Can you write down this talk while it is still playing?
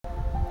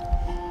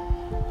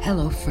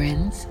Hello,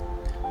 friends.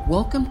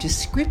 Welcome to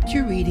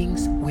Scripture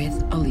Readings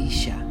with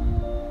Alicia.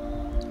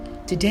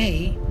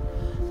 Today,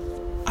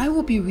 I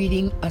will be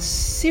reading a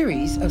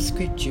series of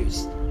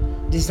scriptures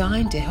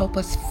designed to help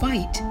us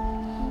fight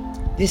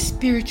this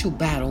spiritual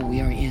battle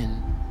we are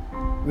in,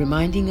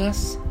 reminding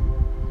us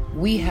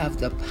we have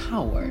the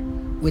power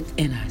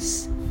within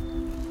us.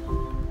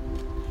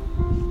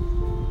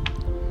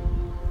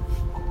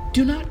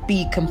 Do not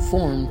be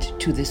conformed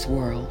to this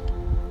world,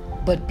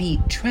 but be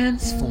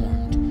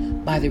transformed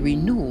by the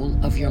renewal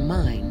of your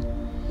mind,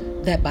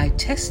 that by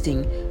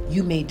testing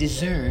you may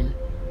discern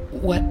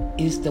what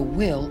is the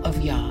will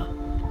of Yah,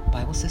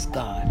 Bible says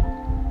God,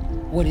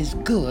 what is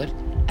good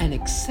and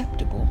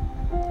acceptable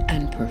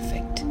and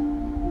perfect.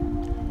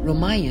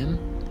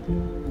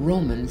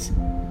 Romans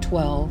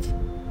 12,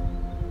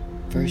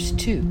 verse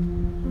 2.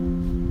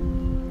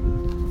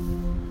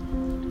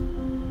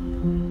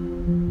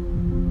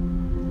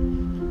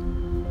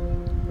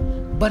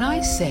 But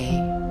I say,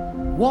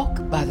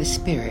 walk by the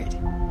Spirit,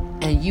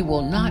 and you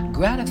will not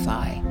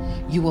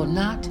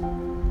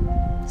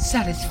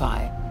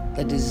satisfy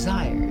the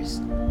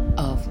desires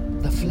of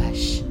the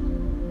flesh.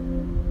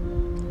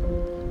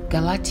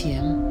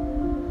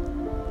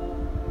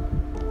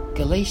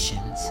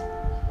 Galatians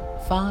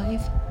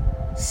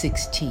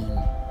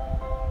 5:16.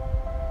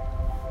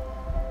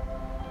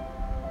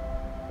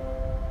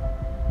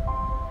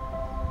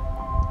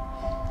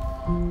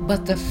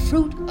 But the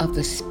fruit of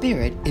the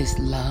Spirit is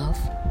love,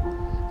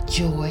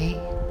 joy,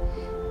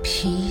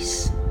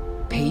 peace,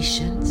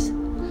 patience,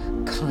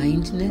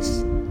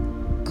 kindness,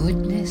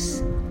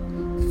 goodness,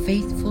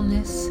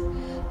 faithfulness,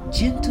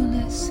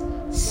 gentleness,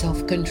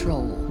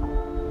 self-control.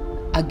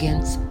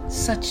 Against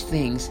such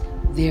things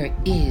there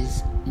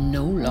is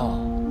no law.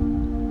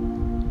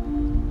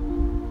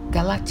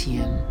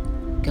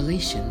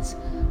 Galatians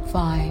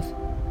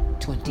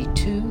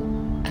 5:22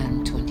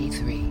 and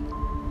 23.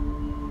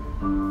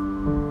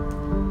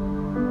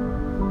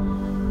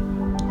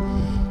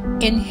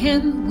 In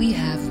him we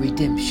have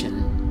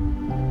redemption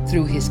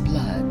through his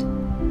blood,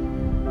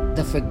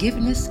 the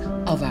forgiveness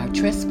of our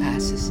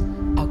trespasses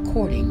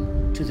according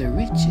to the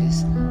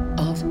riches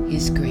of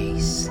his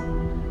grace.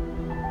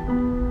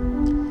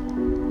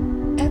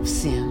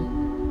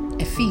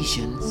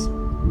 Ephesians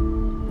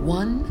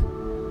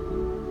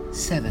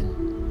 1:7.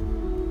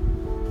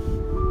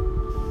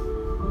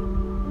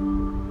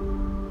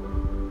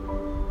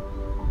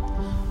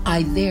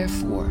 I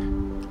therefore,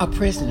 a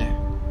prisoner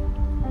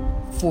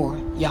for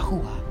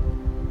Yahuwah,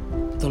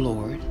 the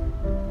Lord,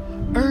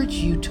 urge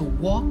you to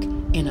walk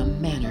in a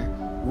manner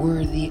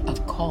worthy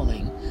of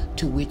calling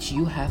to which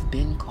you have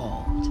been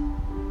called.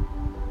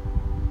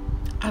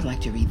 I'd like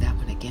to read that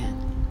one again.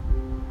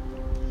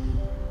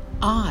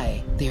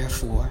 I,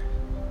 therefore,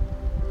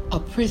 a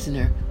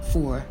prisoner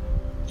for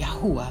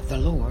Yahuwah, the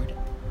Lord,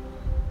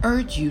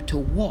 urge you to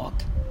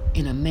walk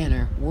in a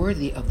manner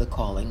worthy of the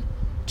calling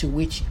to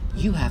which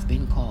you have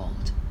been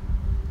called.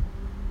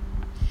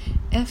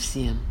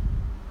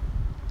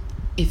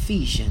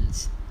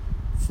 Ephesians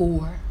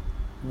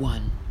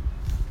 4:1.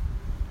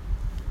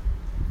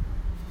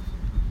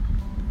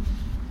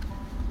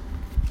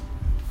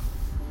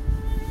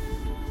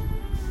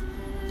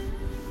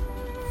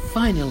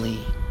 Finally,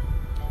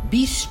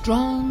 be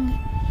strong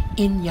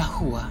in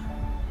Yahuwah,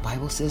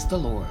 Bible says the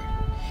Lord,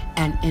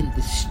 and in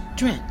the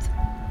strength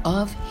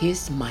of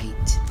his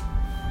might.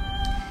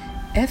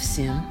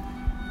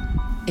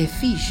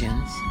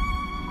 Ephesians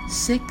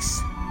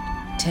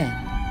 6:10.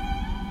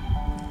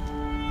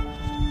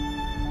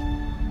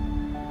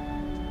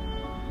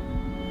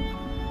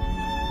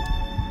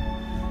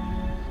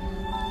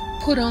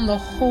 Put on the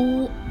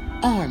whole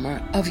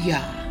armor of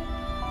Yah,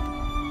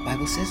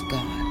 Bible says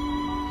God,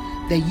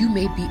 that you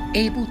may be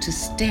able to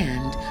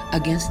stand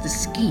against the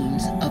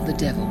schemes of the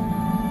devil.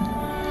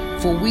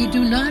 For we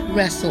do not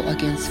wrestle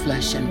against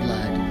flesh and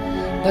blood,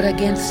 but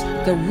against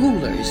the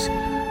rulers,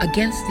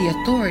 against the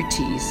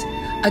authorities,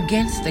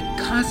 against the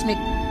cosmic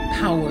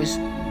powers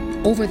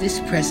over this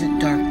present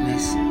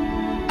darkness,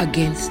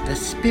 against the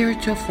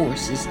spiritual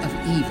forces of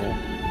evil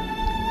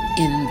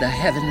in the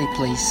heavenly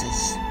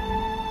places.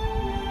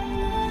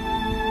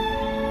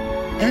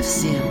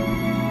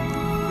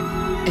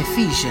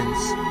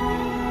 Ephesians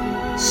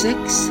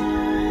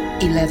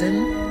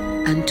 6:11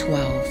 and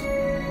 12.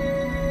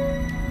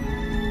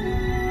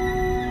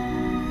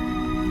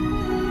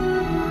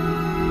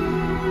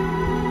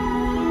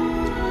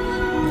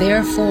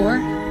 Therefore,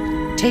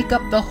 take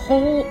up the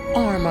whole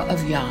armor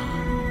of Yah,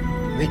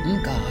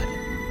 written God,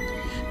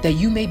 that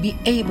you may be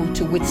able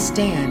to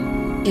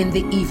withstand in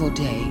the evil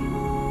day.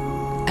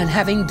 And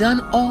having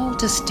done all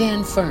to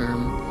stand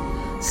firm,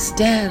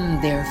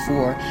 stand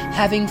therefore,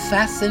 having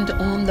fastened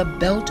on the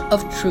belt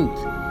of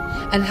truth,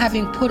 and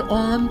having put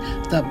on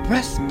the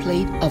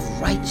breastplate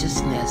of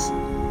righteousness,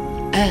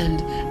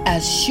 and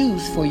as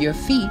shoes for your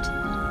feet,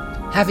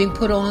 having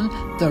put on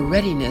the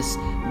readiness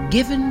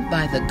given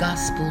by the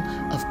gospel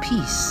of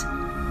peace.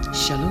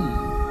 Shalom.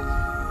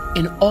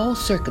 In all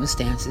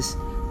circumstances,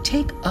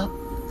 take up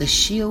the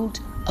shield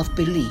of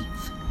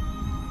belief,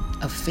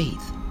 of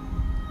faith,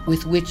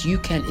 with which you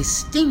can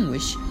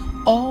extinguish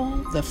all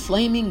the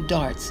flaming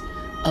darts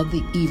of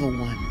the evil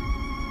one,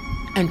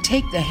 and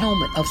take the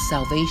helmet of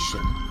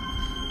salvation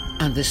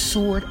and the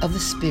sword of the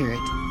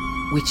Spirit,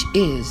 which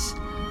is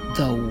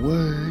the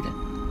Word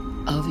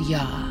of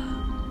Yah.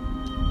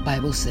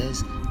 Bible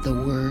says the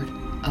Word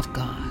of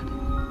God.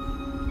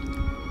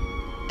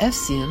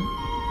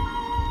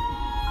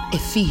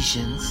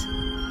 Ephesians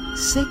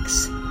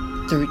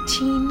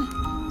 6:13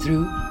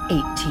 through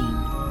 18.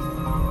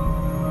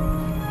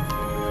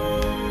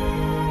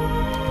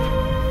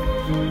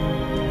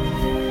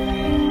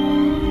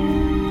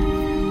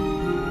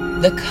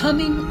 The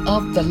coming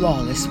of the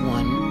lawless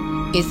one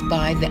is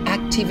by the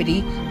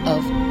activity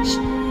of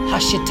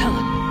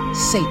Hashatan,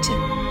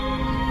 Satan,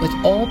 with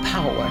all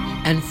power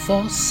and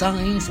false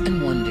signs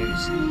and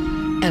wonders,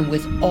 and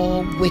with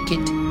all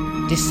wicked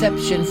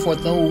deception for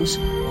those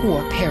who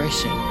are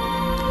perishing,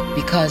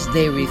 because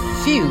they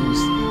refuse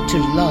to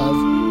love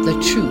the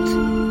truth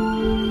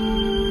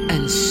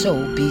and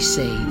so be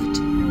saved.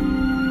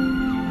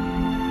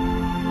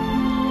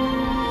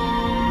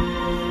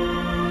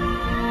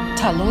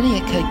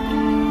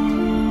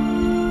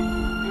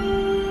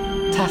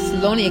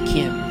 Thessalonians,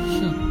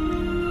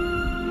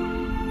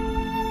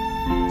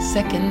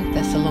 2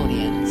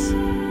 Thessalonians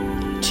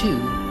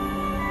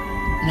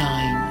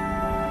 2:9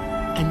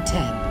 and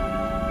 10.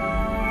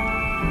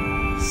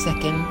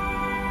 2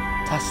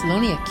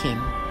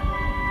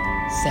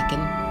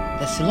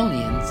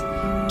 Thessalonians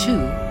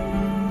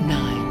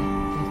 2:9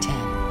 and 10.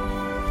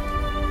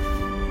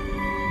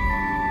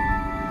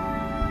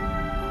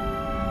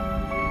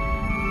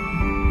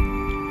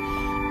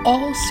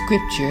 All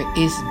scripture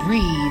is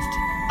breathed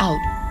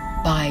out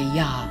by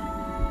Yah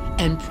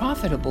and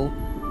profitable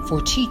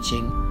for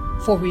teaching,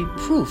 for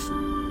reproof,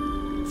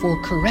 for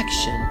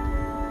correction,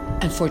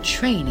 and for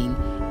training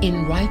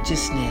in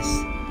righteousness,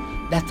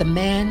 that the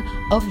man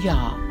of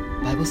Yah,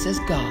 Bible says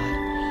God,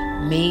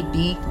 may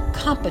be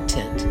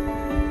competent,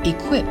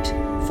 equipped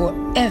for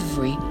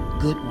every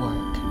good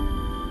work.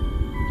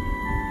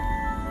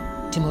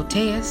 2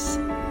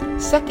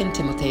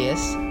 Timothy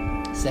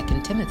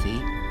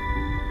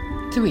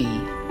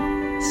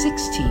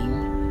 3:16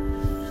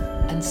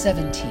 and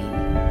 17.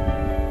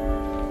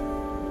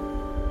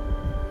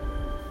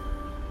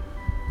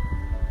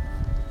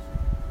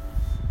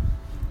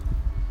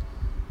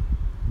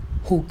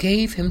 Who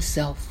gave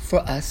himself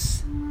for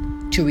us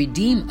to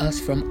redeem us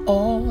from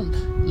all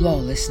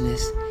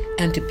lawlessness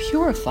and to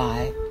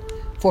purify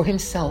for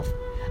himself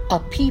a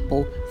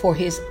people for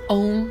his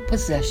own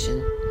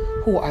possession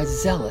who are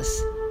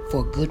zealous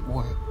for good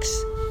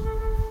works.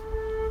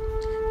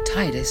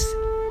 Titus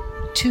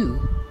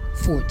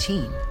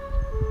 2:14.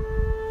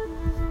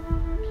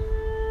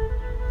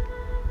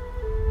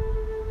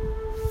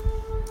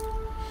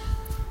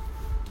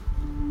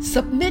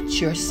 Submit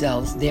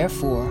yourselves,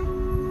 therefore,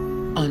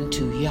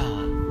 unto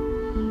Yah.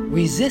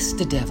 Resist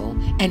the devil,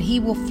 and he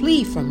will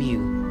flee from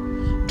you.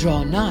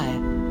 Draw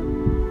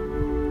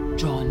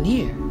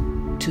near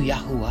to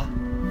Yahuwah,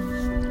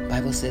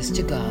 Bible says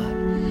to God,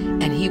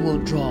 and he will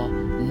draw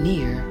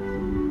near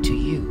to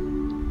you.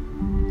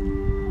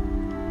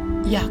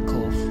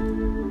 Yaakov,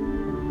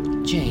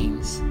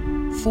 James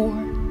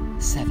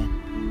 4:7.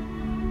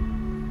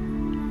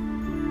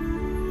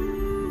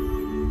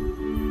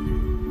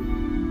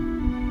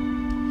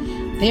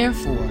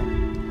 Therefore,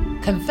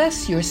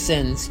 confess your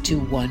sins to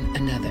one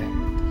another,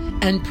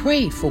 and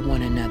pray for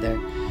one another,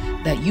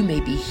 that you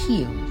may be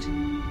healed.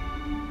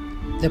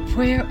 The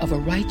prayer of a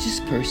righteous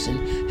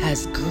person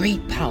has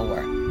great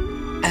power,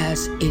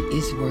 as it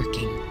is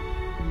working.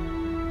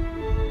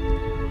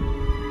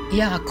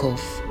 Yaakov,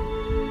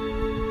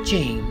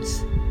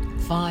 James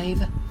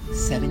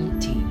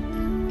 5:17.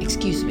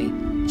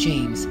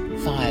 James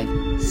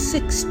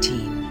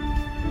 5:16.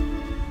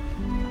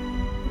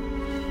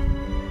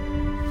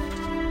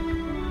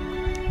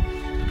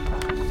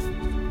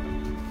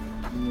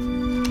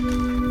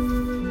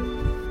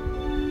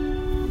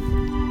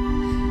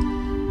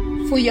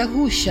 For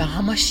Yahushua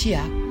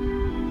HaMashiach,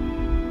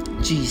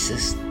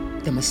 Jesus,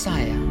 the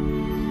Messiah,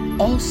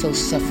 also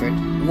suffered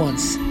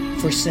once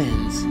for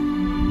sins,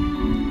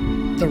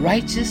 the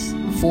righteous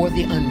for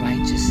the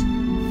unrighteous,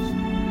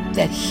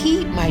 that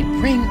he might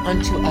bring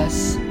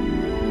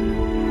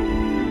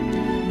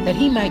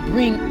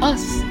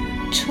us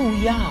to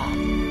Yah.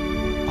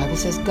 Bible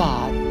says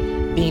God,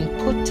 being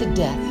put to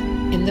death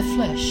in the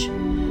flesh,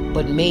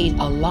 but made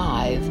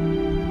alive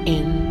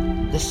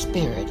in the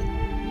spirit,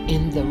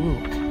 in the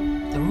Ruach.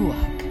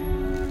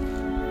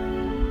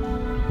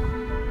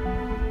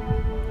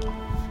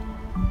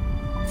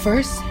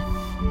 1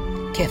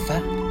 Kepha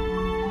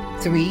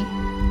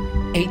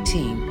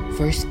 3:18.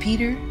 1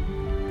 Peter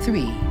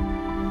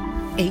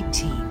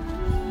 3:18.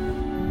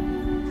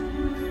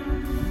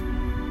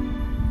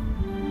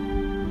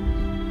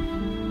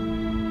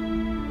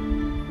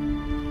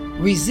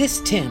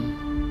 Resist him,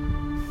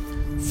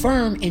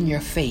 firm in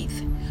your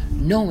faith,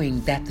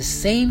 knowing that the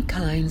same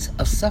kinds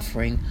of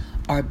suffering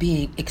are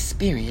being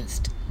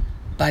experienced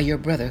by your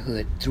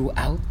brotherhood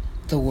throughout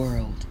the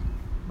world.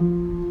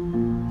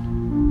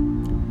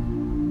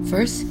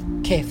 First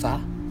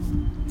Kepha,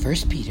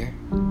 1 Peter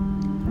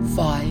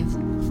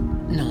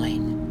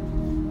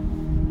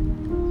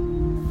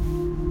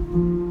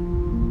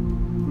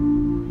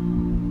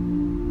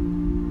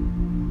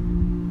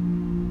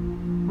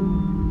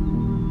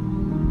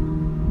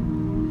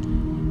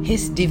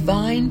His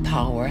divine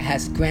power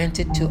has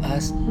granted to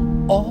us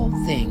all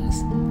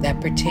things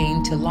that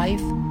pertain to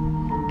life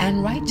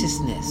and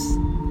righteousness,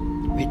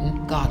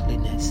 written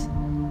godliness,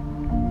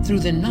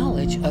 through the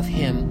knowledge of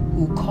Him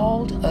who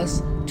called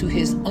us to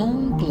His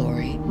own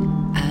glory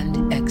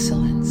and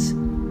excellence.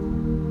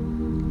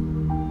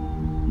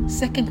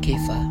 2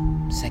 Kepha,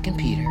 2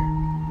 Peter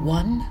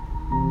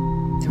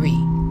 1:3.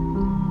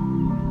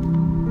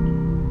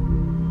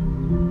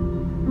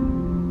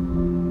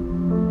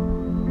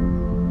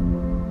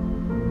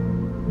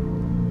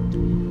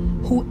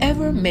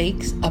 Whoever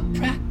makes a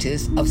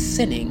practice of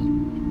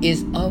sinning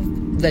is of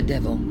the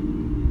devil,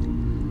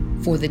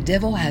 for the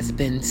devil has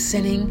been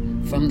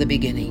sinning from the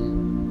beginning.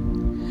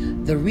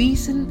 The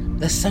reason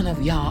the Son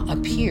of Yah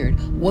appeared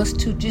was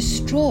to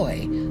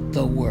destroy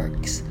the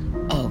works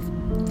of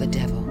the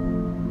devil.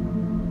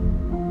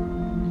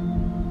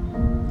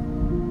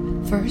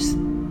 First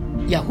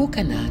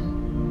Yahuchanan,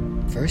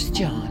 1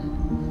 John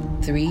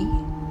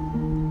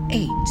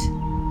 3:8.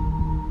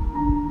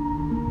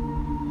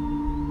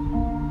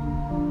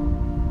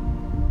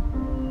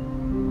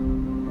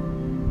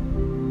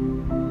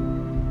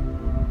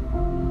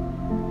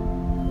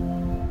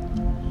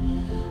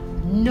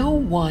 No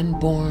one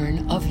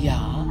born of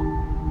Yah,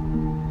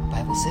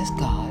 Bible says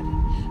God,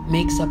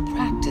 makes a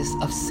practice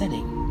of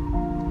sinning.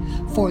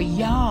 For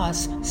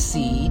Yah's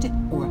seed,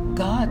 or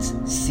God's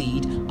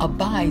seed,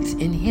 abides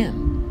in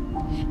him,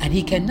 and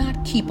he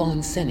cannot keep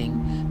on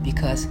sinning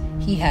because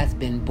he has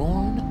been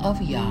born of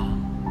Yah.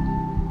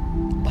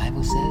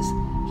 Bible says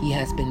he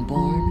has been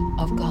born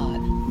of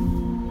God.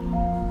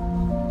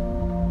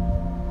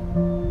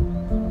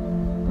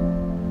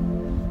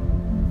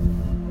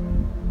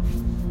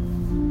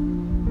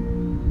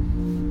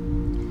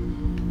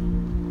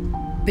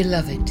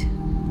 Beloved,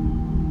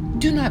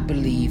 do not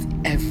believe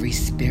every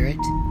spirit,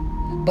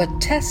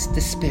 but test the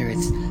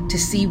spirits to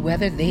see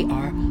whether they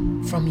are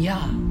from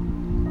Yah,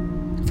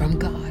 from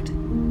God.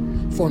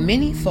 For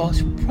many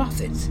false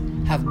prophets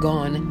have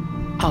gone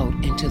out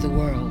into the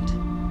world.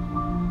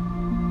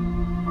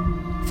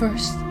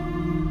 First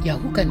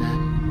Yahuchanan,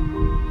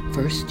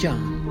 1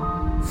 John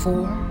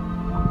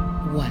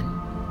 4:1.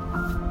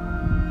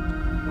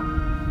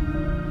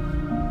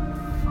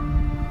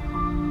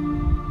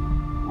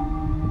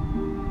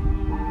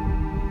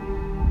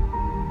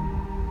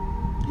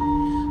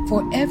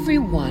 For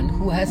everyone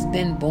who has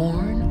been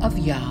born of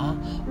Yah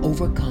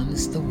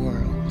overcomes the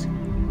world.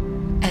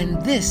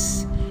 And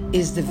this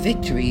is the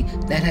victory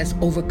that has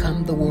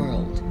overcome the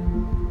world,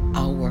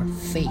 our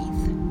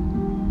faith.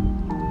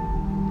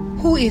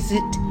 Who is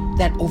it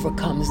that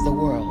overcomes the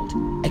world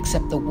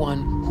except the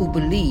one who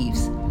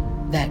believes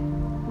that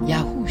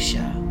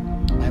Yahusha,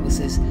 the Bible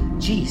says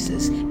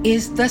Jesus,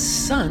 is the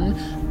Son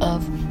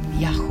of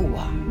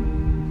Yahuwah.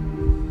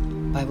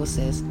 The Bible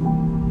says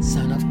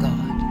Son of God.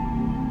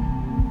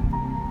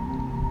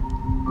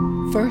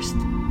 First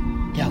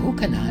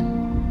Yahuchanan,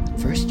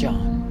 1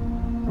 John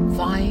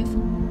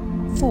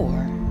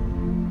 5:4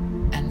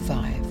 and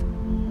 5.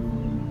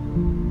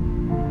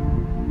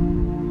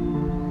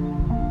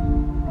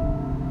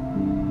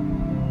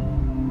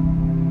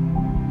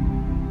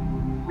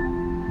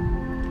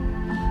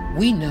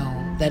 We know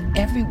that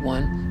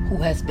everyone who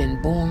has been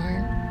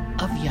born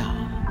of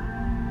Yah,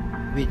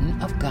 written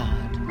of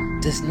God,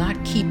 does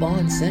not keep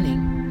on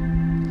sinning,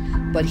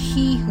 but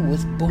he who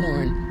was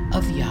born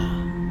of Yah,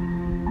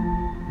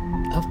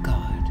 of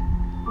God,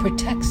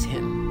 protects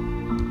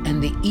him,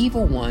 and the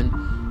evil one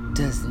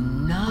does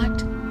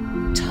not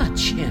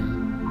touch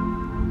him.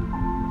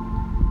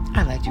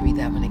 I'd like to read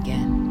that one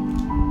again.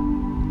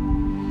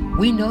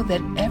 We know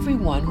that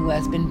everyone who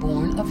has been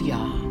born of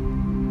Yah,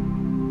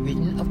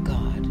 written of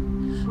God,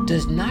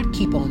 does not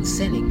keep on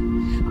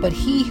sinning, but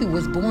he who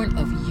was born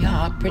of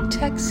Yah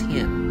protects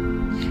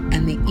him,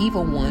 and the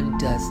evil one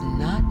does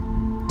not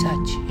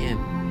touch him.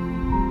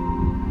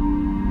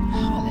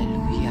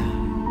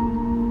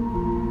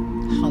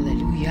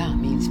 Hallelujah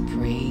means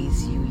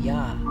praise you,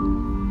 Yah.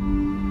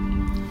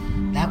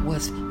 That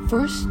was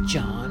 1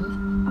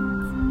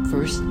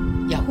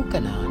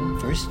 Yahuchanan,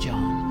 1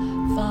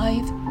 John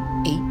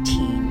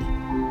 5:18.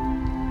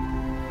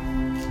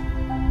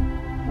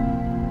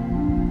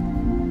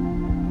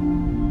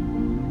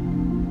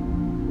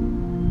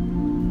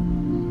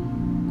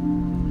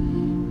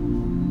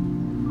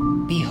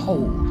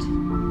 Behold,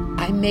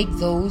 I make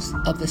those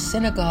of the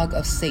synagogue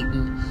of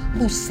Satan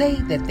who say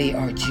that they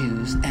are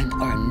Jews and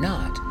are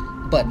not,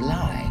 but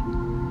lie.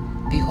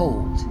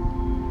 Behold,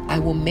 I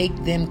will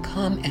make them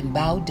come and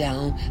bow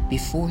down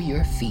before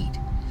your feet,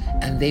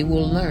 and they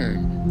will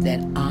learn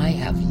that I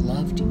have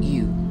loved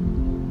you.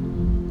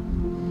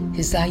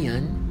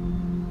 Hosea,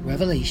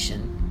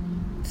 Revelation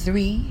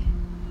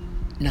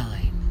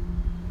 3:9.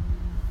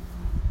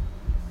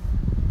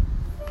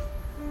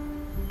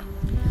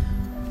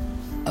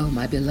 Oh,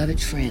 my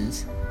beloved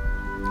friends,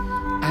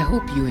 I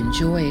hope you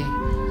enjoy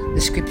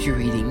the scripture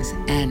readings,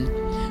 and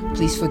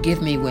please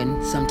forgive me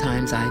when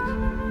sometimes I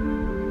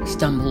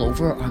stumble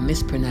over or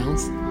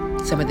mispronounce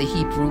some of the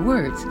Hebrew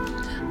words.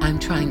 I'm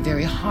trying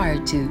very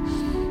hard to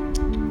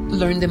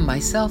learn them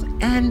myself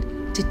and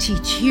to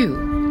teach you.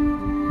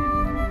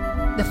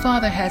 The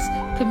Father has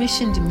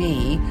commissioned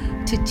me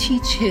to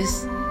teach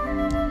His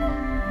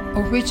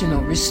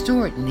original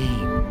restored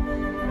name.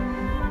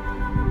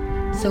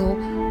 So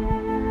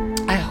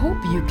I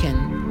hope you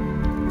can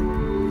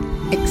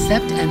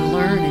accept and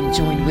learn and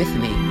join with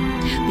me,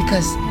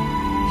 because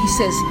He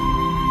says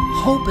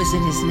hope is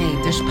in His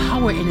name. There's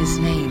power in His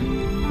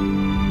name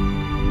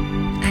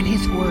and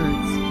His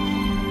words.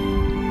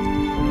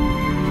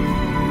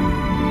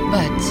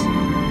 But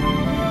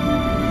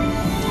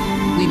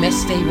we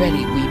must stay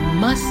ready. We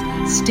must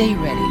stay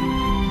ready.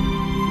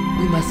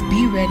 We must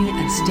be ready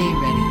and stay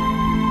ready,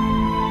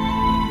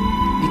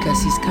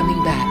 because He's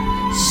coming back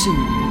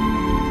soon,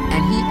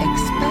 and He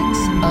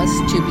expects us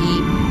to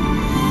be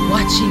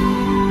watching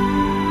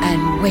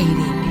and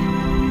waiting,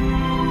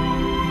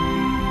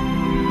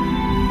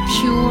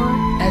 pure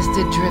as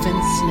the driven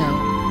snow.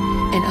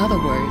 In other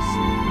words,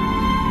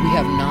 we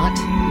have not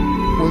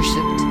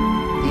worshipped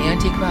the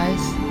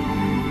Antichrist.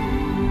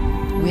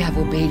 We have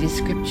obeyed His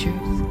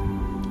scriptures.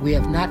 We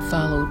have not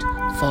followed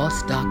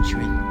false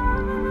doctrine.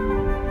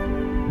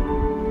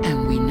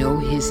 And we know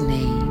His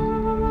name.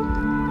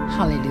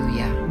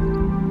 Hallelujah.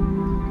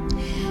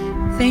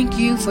 Thank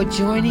you for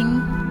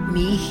joining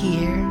me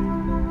here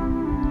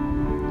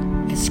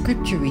at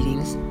Scripture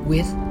Readings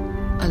with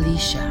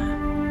Alicia.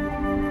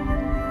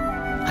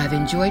 I've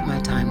enjoyed my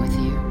time with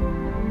you.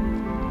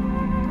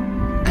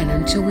 And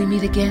until we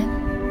meet again,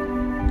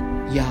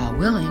 Yah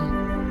willing,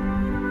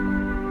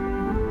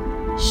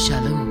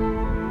 Shalom.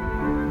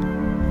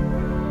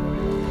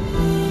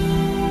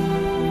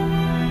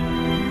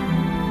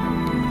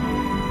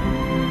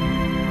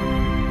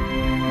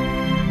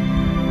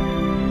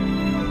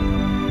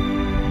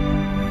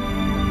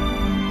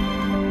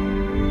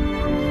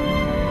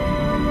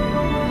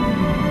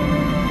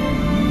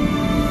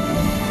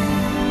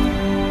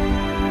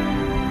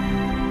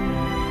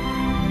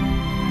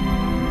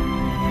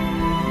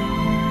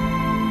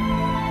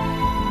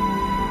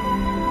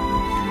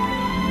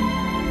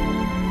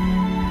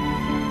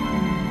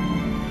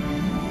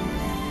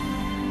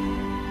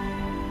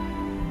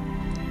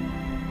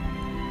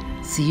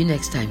 See you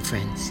next time,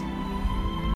 friends.